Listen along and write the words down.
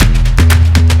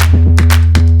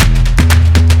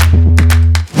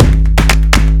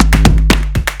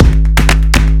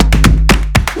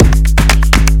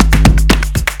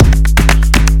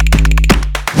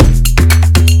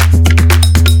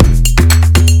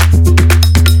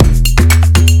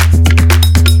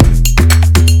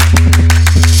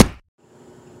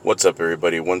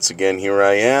everybody? Once again, here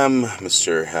I am,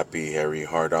 Mr. Happy Harry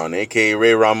Hardon, aka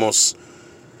Ray Ramos,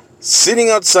 sitting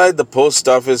outside the post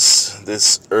office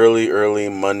this early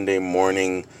Monday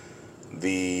morning.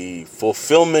 The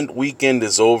fulfillment weekend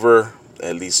is over,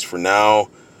 at least for now.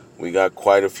 We got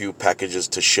quite a few packages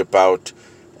to ship out,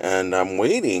 and I'm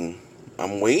waiting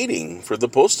for the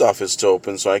post office to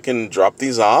open so I can drop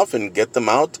these off and get them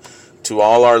out to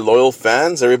all our loyal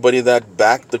fans, everybody that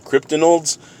backed the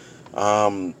Cryptidnals.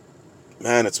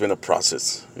 Man, it's been a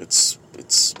process. It's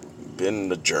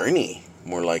been a journey,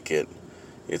 more like it.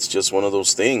 It's just one of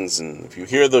those things. And if you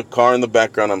hear the car in the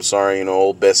background, I'm sorry.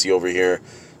 Old Bessie over here,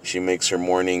 she makes her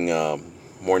morning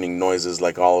noises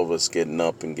like all of us, getting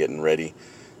up and getting ready.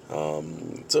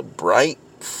 It's a bright,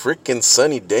 freaking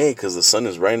sunny day because the sun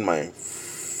is right in my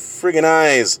friggin'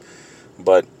 eyes.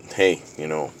 But hey,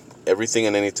 everything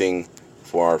and anything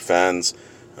for our fans.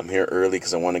 I'm here early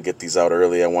because I want to get these out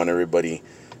early. I want everybody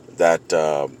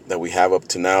that we have up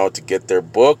to now to get their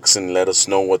books and let us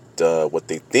know what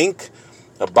they think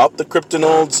about the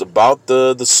Cryptidnals, about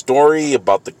the story,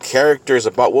 about the characters,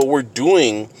 about what we're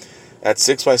doing at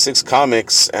 6x6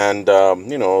 Comics, and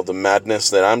the madness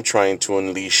that I'm trying to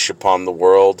unleash upon the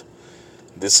world.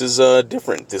 This is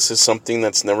different. This is something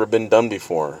that's never been done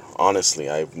before. Honestly,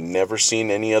 I've never seen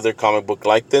any other comic book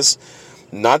like this.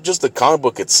 Not just the comic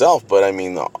book itself, but I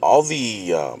mean all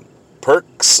the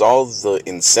perks, all the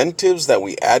incentives that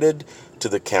we added to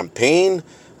the campaign.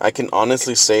 I can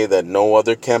honestly say that no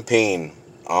other campaign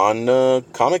on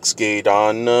Comicsgate,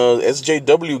 on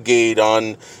SJW Gate,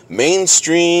 on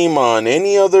mainstream, on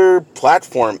any other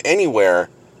platform, anywhere,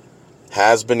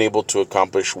 has been able to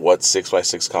accomplish what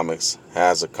 6x6 Comics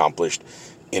has accomplished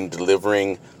in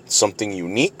delivering something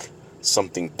unique,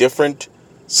 something different,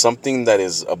 something that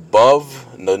is above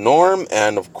the norm,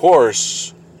 and of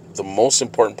course, the most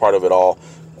important part of it all,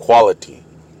 quality.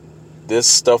 This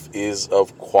stuff is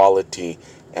of quality,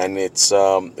 and it's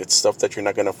stuff that you're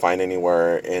not going to find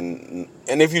anywhere. And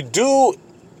if you do,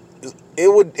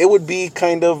 it would be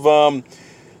kind of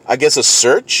I guess a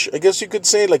search, I guess you could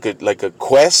say, like a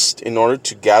quest in order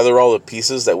to gather all the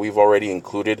pieces that we've already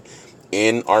included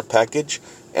in our package.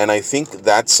 And I think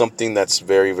that's something that's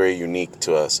very, very unique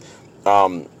to us.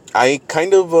 I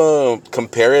kind of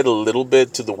compare it a little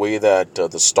bit to the way that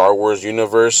the Star Wars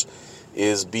universe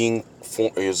is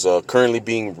currently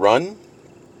being run,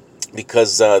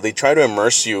 because they try to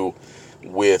immerse you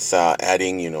with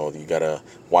adding, you gotta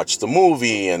watch the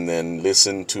movie and then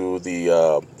listen to the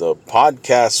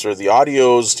podcasts or the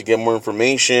audios to get more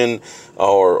information,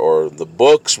 or the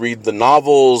books, read the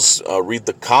novels, read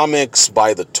the comics,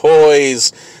 buy the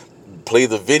toys, play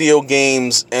the video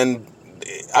games. And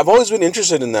I've always been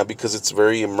interested in that because it's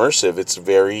very immersive. It's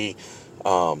very,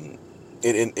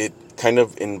 it kind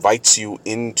of invites you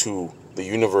into the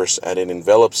universe, and it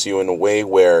envelops you in a way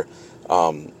where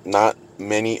not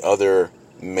many other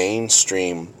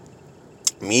mainstream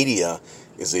media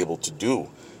is able to do.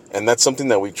 And that's something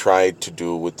that we tried to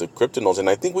do with the Cryptidnals, and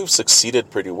I think we've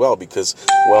succeeded pretty well because,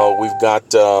 well, we've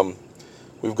got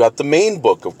the main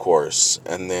book, of course,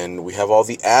 and then we have all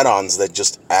the add-ons that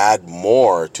just add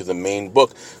more to the main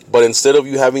book. But instead of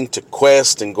you having to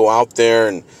quest and go out there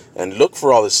and look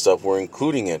for all this stuff, we're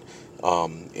including it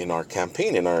in our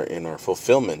campaign, in our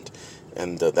fulfillment.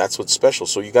 And that's what's special.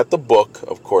 So you got the book,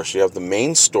 of course. You have the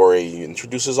main story. It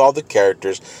introduces all the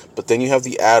characters. But then you have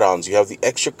the add-ons. You have the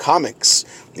extra comics,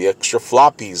 the extra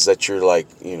floppies that you're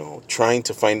trying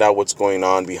to find out what's going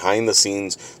on behind the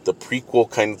scenes. The prequel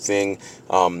kind of thing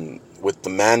with the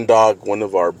Man-Dog, one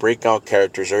of our breakout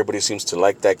characters. Everybody seems to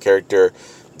like that character.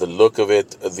 The look of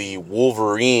it. The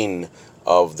Wolverine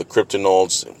of the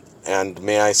Cryptidnals. And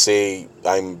may I say,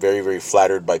 I'm very, very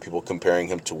flattered by people comparing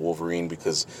him to Wolverine,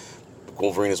 because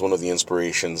Wolverine is one of the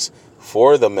inspirations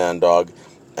for the Man-Dog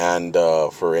and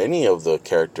for any of the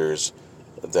characters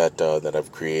that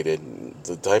I've created.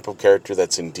 The type of character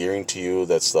that's endearing to you,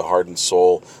 that's the heart and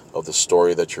soul of the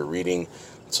story that you're reading.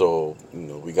 So,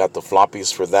 we got the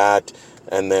floppies for that.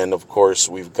 And then, of course,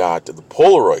 we've got the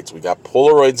Polaroids. We got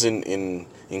Polaroids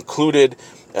included,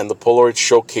 and the Polaroids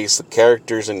showcase the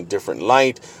characters in a different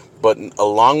light. But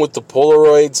along with the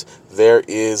Polaroids, there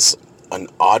is an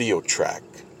audio track.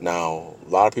 Now, a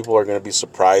lot of people are going to be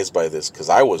surprised by this, because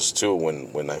I was too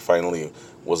when I finally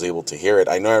was able to hear it.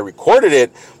 I know I recorded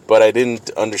it, but I didn't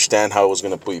understand how it was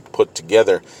going to be put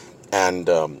together. And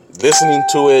listening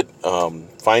to it,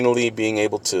 finally being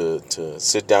able to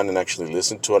sit down and actually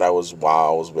listen to it, I was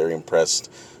very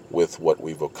impressed with what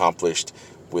we've accomplished,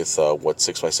 with what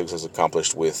 6x6 has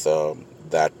accomplished with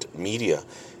that media.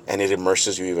 And it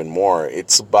immerses you even more.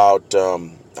 It's about,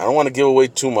 I don't want to give away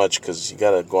too much because you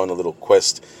got to go on a little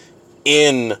quest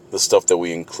in the stuff that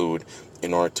we include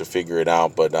in order to figure it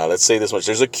out. But let's say this much.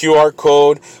 There's a QR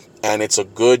code, and it's a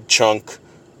good chunk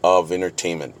of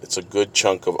entertainment. It's a good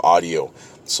chunk of audio.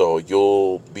 So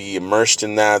you'll be immersed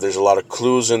in that. There's a lot of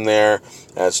clues in there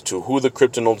as to who the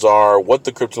Cryptidnals are, what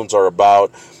the Cryptidnals are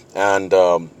about, and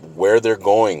where they're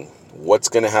going, what's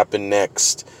going to happen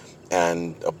next.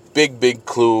 And a big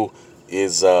clue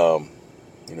is,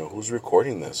 who's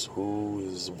recording this?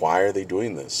 Why are they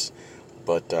doing this?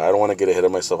 But I don't want to get ahead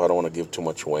of myself. I don't want to give too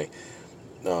much away.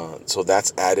 So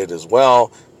that's added as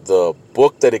well. The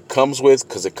book that it comes with,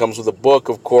 because it comes with a book,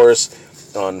 of course.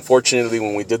 Unfortunately,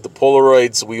 when we did the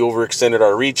Polaroids, we overextended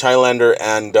our reach, Highlander,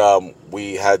 and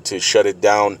we had to shut it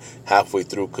down halfway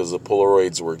through because the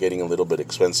Polaroids were getting a little bit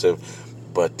expensive.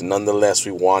 But nonetheless,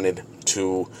 we wanted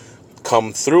to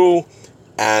come through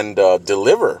and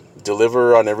deliver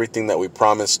on everything that we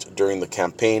promised during the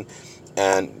campaign.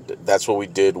 And that's what we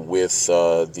did with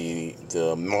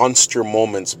the Monster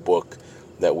Moments book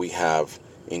that we have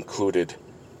included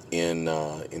in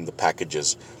the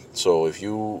packages. So if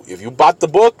you bought the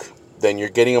book, then you're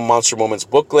getting a Monster Moments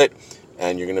booklet,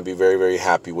 and you're going to be very, very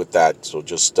happy with that. So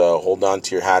just hold on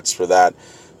to your hats for that.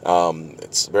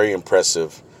 It's very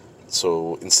impressive.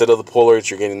 So instead of the Polaroids,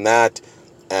 you're getting that,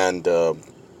 and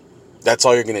that's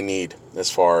all you're going to need as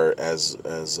far as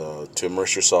to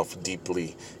immerse yourself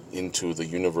deeply into the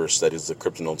universe that is the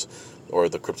Cryptidnals, or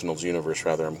the Cryptidnals universe,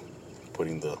 rather. I'm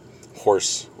putting the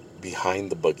horse behind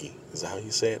the buggy. Is that how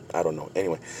you say it? I don't know.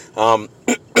 Anyway,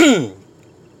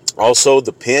 also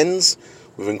the pins.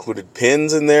 We've included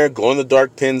pins in there,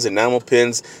 glow-in-the-dark pins, enamel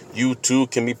pins. You too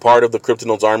can be part of the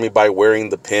Cryptidnals army by wearing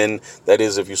the pin. That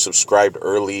is, if you subscribed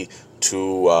early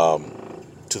to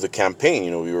the campaign.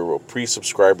 You were a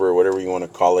pre-subscriber or whatever you want to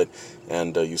call it,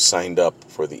 and you signed up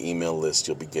for the email list.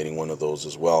 You'll be getting one of those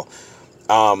as well.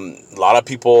 A lot of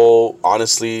people,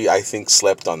 honestly, I think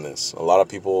slept on this. A lot of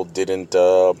people didn't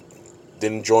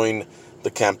join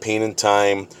the campaign in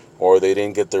time, or they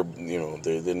didn't get their,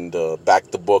 they didn't back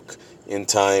the book in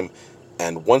time.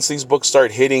 And once these books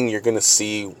start hitting, you're going to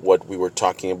see what we were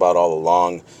talking about all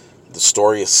along. The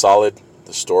story is solid.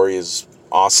 The story is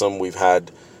awesome. We've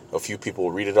had a few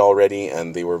people read it already,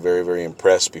 and they were very, very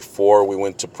impressed before we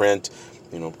went to print.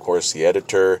 Of course, the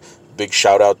editor. Big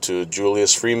shout out to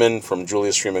Julius Freeman from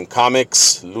Julius Freeman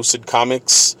Comics, Lucid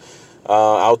Comics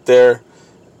out there.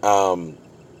 I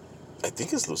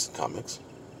think it's Lucid Comics.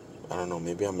 I don't know.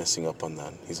 Maybe I'm messing up on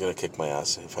that. He's going to kick my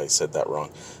ass if I said that wrong.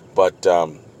 But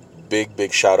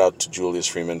big shout out to Julius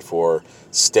Freeman for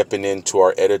stepping into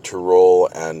our editor role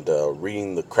and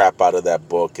reading the crap out of that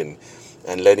book and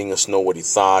letting us know what he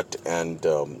thought. And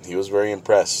he was very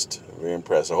impressed. Very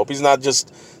impressed. I hope he's not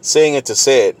just saying it to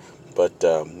say it. But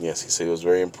yes, he said he was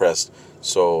very impressed.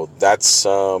 So that's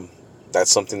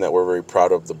something that we're very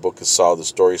proud of. The book is solid. The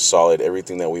story is solid.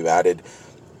 Everything that we've added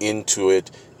into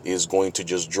it is going to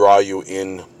just draw you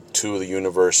into the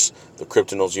universe, the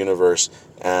Cryptidnals universe,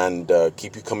 and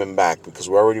keep you coming back, because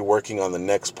we're already working on the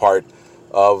next part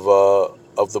of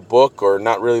the book, or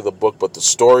not really the book, but the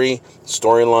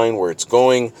storyline, where it's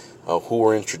going, who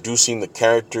we're introducing, the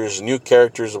characters, new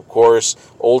characters, of course,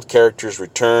 old characters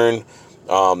return,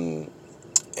 and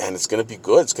it's going to be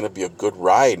good. It's going to be a good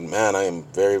ride. Man, I am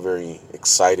very, very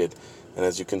excited. And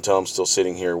as you can tell, I'm still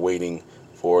sitting here waiting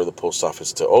for the post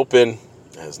office to open.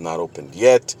 It has not opened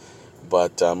yet,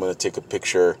 but I'm going to take a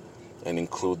picture and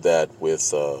include that with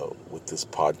this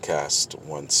podcast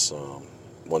once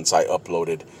I upload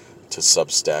it to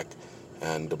Substack,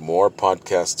 and more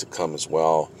podcasts to come as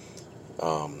well.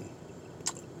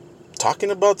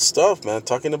 Talking about stuff, man.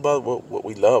 Talking about what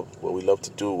we love to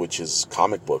do, which is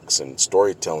comic books and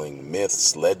storytelling,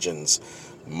 myths, legends,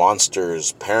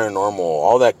 monsters, paranormal,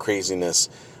 all that craziness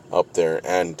up there.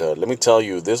 And let me tell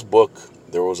you, this book,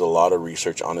 there was a lot of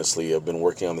research. Honestly, I've been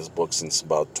working on this book since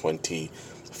about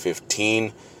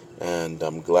 2015, and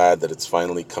I'm glad that it's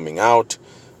finally coming out.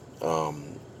 A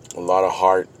lot of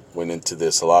heart went into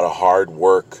this, a lot of hard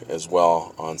work as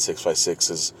well on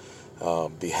 656's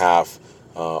behalf.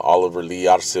 Oliver Lee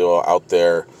Arceo out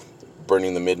there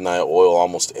burning the midnight oil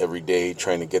almost every day,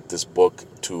 trying to get this book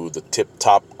to the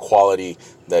tip-top quality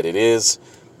that it is,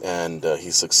 and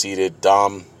he succeeded.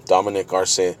 Dominic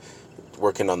Arce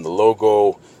working on the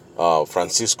logo,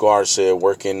 Francisco Arce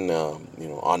working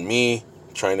on me,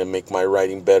 trying to make my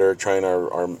writing better, trying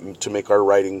to make our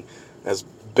writing as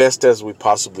best as we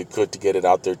possibly could to get it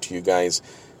out there to you guys,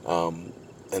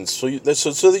 and so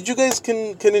that you guys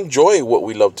can enjoy what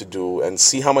we love to do and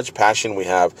see how much passion we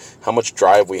have, how much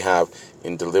drive we have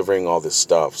in delivering all this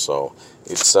stuff. So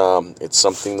it's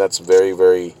something that's very,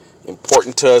 very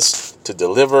important to us to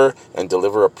deliver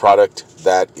a product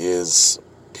that is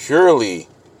purely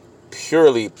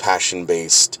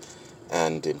passion-based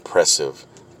and impressive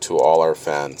to all our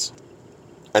fans.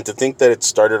 And to think that it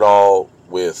started all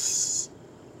with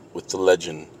the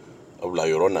legend of La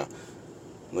Llorona.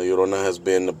 La Llorona has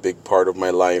been a big part of my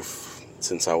life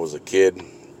since I was a kid.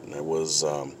 I was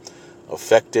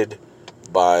affected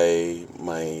by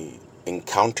my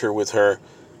encounter with her,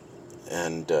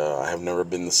 and I have never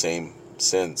been the same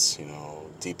since.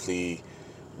 Deeply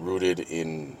rooted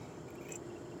in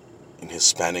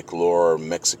Hispanic lore,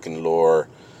 Mexican lore,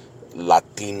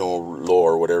 Latino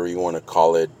lore, whatever you want to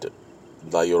call it.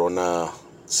 La Llorona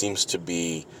seems to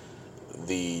be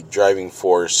the driving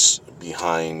force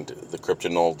behind the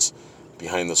Cryptidnals,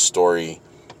 behind the story,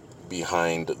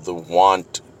 behind the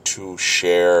want to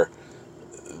share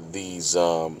these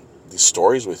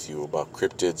stories with you about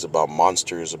cryptids, about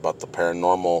monsters, about the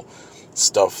paranormal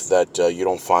stuff that you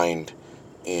don't find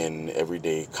in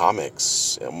everyday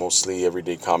comics. Mostly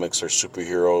everyday comics are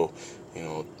superhero,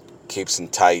 capes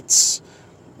and tights,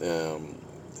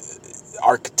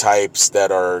 archetypes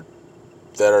that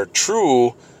are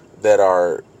true, that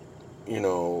are,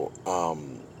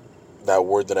 that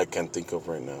word that I can't think of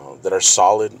right now, that are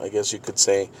solid, I guess you could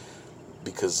say,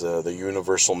 because the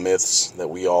universal myths that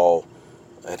we all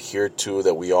adhere to,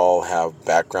 that we all have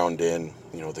background in,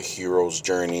 the hero's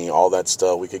journey, all that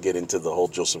stuff. We could get into the whole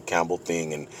Joseph Campbell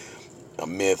thing, and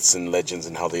myths and legends,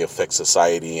 and how they affect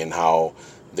society, and how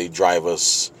they drive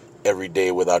us every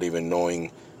day without even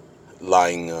knowing,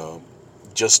 lying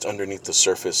just underneath the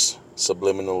surface,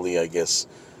 subliminally, I guess,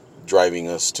 driving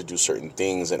us to do certain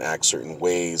things and act certain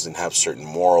ways and have certain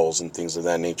morals and things of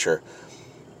that nature.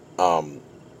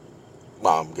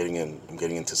 Wow, I'm getting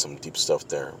into some deep stuff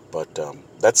there, but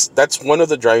that's one of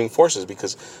the driving forces,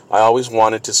 because I always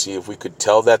wanted to see if we could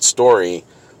tell that story,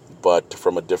 but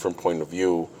from a different point of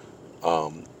view.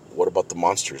 What about the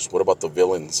monsters? What about the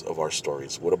villains of our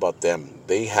stories? What about them?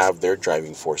 They have their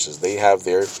driving forces. They have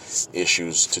their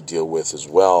issues to deal with as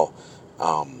well,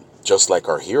 just like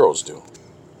our heroes do.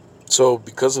 So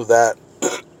because of that,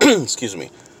 excuse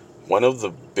me, one of the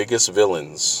biggest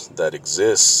villains that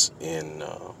exists in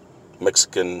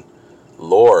Mexican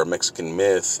lore, Mexican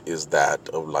myth, is that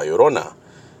of La Llorona.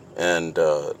 And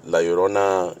La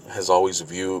Llorona has always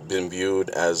been viewed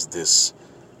as this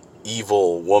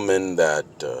evil woman that,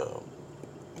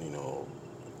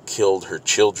 killed her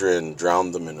children,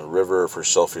 drowned them in a river for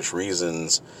selfish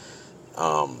reasons.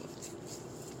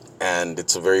 And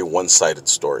it's a very one-sided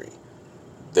story.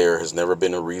 There has never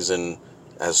been a reason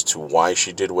as to why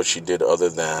she did what she did, other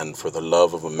than for the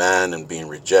love of a man and being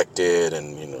rejected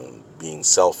and, being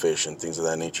selfish and things of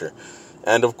that nature.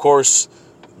 And of course,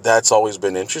 that's always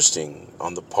been interesting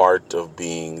on the part of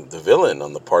being the villain,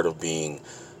 on the part of being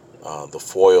the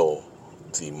foil,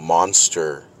 the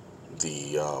monster,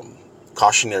 the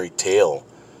cautionary tale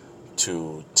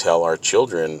to tell our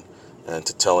children, and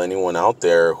to tell anyone out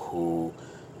there who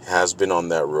has been on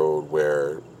that road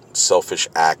where selfish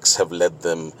acts have led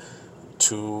them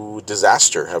to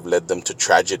disaster, have led them to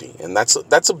tragedy. And that's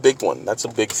a big one. That's a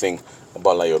big thing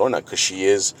about La Llorona, because she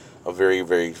is a very,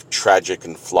 very tragic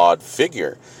and flawed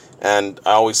figure. And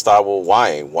I always thought, well,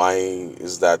 why? Why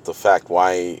is that the fact?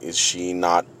 Why is she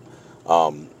not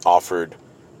offered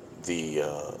the,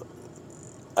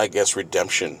 I guess,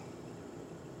 redemption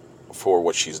for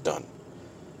what she's done?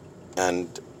 And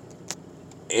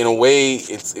in a way,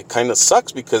 it kind of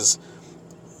sucks, because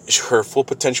her full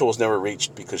potential was never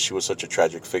reached, because she was such a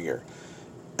tragic figure.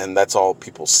 And that's all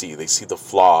people see. They see the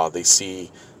flaw. They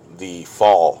see the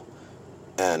fall.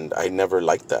 And I never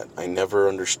liked that. I never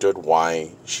understood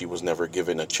why she was never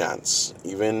given a chance.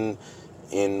 Even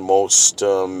in most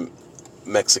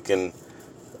Mexican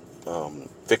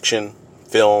fiction,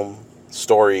 film,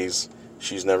 stories,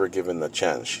 she's never given the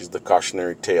chance. She's the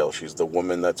cautionary tale. She's the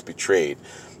woman that's betrayed.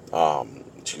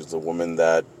 She's the woman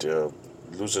that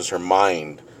loses her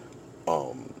mind.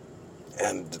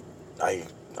 And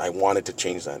I wanted to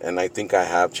change that. And I think I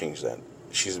have changed that.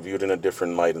 She's viewed in a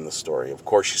different light in the story. Of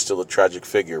course, she's still a tragic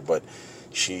figure, but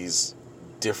she's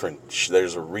different.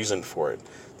 There's a reason for it.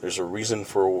 There's a reason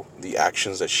for the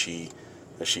actions that she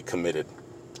committed.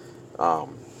 The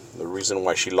reason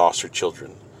why she lost her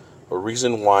children. A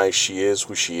reason why she is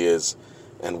who she is,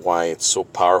 and why it's so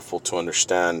powerful to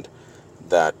understand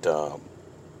that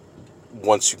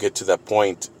once you get to that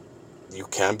point, you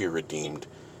can be redeemed,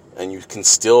 and you can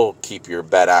still keep your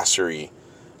badassery,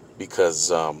 because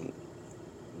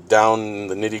down in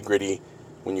the nitty-gritty,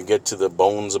 when you get to the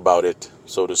bones about it,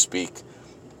 so to speak,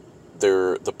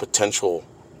 the potential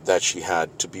that she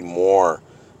had to be more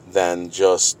than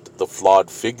just the flawed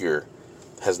figure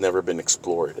has never been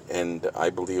explored. And I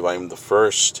believe I'm the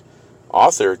first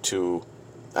author to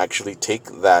actually take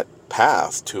that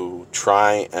path to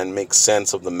try and make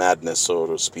sense of the madness, so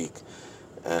to speak.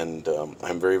 And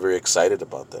I'm very, very excited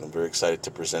about that. I'm very excited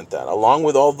to present that, along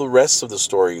with all the rest of the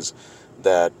stories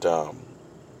that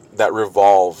that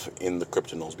revolve in the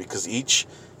Cryptidnals, because each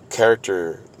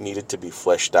character needed to be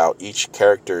fleshed out. Each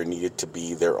character needed to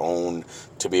be their own,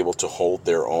 to be able to hold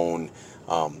their own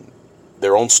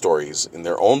stories in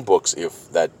their own books,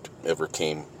 if that ever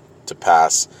came to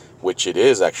pass, which it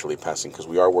is actually passing, because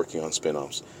we are working on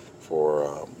spin-offs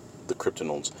for the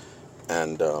Cryptidnals.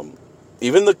 And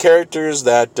even the characters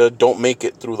that don't make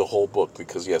it through the whole book,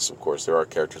 because yes, of course, there are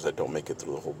characters that don't make it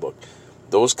through the whole book.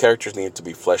 Those characters need to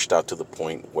be fleshed out to the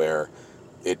point where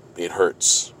it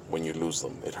hurts when you lose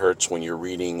them. It hurts when you're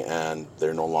reading and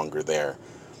they're no longer there.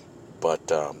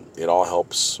 But it all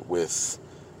helps with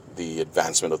the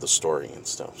advancement of the story and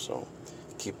stuff. So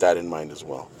keep that in mind as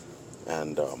well.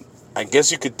 And I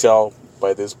guess you could tell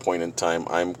by this point in time,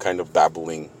 I'm kind of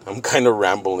babbling. I'm kind of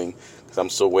rambling, because I'm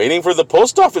still waiting for the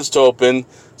post office to open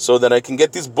so that I can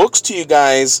get these books to you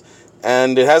guys.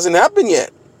 And it hasn't happened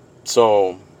yet.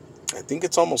 So I think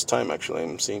it's almost time, actually.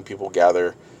 I'm seeing people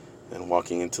gather and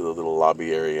walking into the little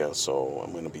lobby area. So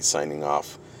I'm going to be signing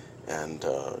off and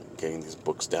getting these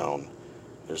books down.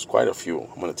 There's quite a few.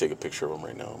 I'm going to take a picture of them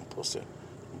right now and post it.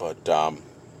 But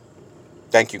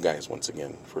thank you guys once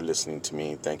again for listening to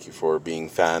me. Thank you for being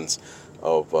fans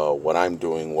of what I'm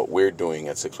doing, what we're doing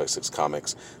at 6x6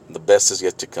 Comics. The best is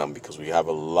yet to come, because we have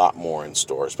a lot more in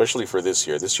store, especially for this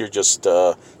year. This year just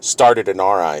started in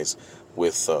our eyes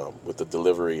with the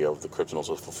delivery of the Cryptidnals,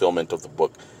 with fulfillment of the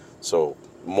book. So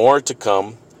more to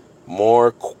come,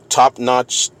 more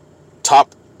top-notch,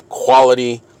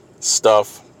 top-quality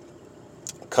stuff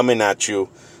coming at you.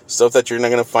 Stuff that you're not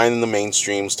going to find in the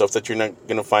mainstream, stuff that you're not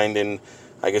going to find in,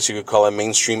 I guess you could call it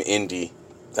mainstream indie.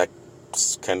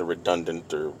 That's kind of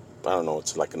redundant, or I don't know,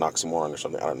 it's like an oxymoron or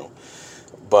something, I don't know.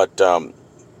 But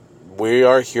we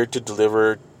are here to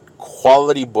deliver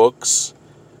quality books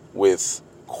with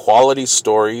quality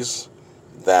stories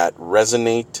that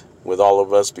resonate with all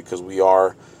of us, because we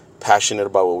are passionate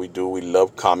about what we do. We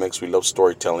love comics, we love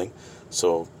storytelling.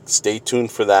 So stay tuned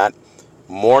for that.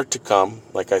 More to come.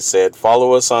 Like I said,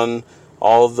 follow us on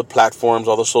all of the platforms,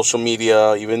 all the social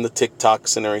media, even the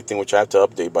TikToks and everything, which I have to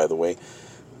update, by the way.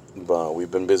 But we've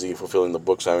been busy fulfilling the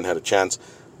books. I haven't had a chance.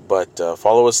 But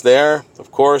follow us there. Of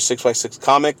course, 6x6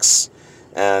 Comics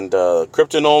and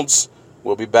Cryptidnals.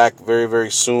 We'll be back very,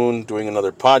 very soon doing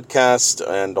another podcast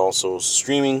and also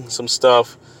streaming some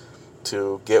stuff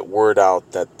to get word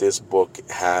out that this book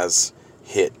has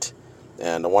hit.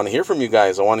 And I want to hear from you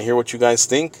guys. I want to hear what you guys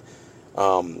think.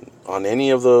 On any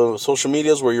of the social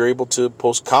medias where you're able to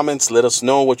post comments, let us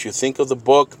know what you think of the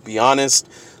book. Be honest,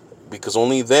 because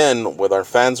only then, when our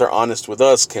fans are honest with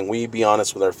us, can we be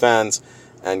honest with our fans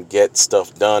and get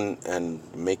stuff done and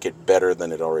make it better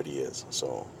than it already is.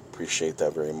 So appreciate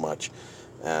that very much.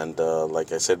 And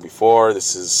like I said before,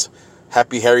 this is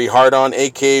Happy Harry Hardon,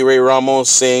 aka Ray Ramos,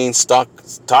 saying stop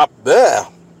there.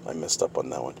 I messed up on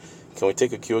that one. Can we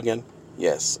take a cue again?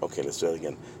 Yes. Okay, let's do it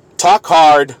again. Talk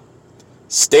hard.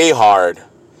 Stay hard.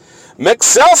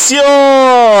 Mexcelsior!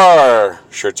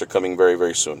 Shirts are coming very,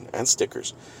 very soon. And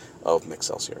stickers of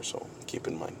Mexcelsior. So keep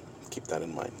that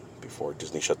in mind before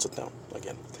Disney shuts it down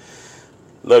again.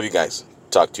 Love you guys.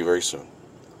 Talk to you very soon.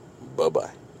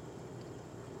 Bye-bye.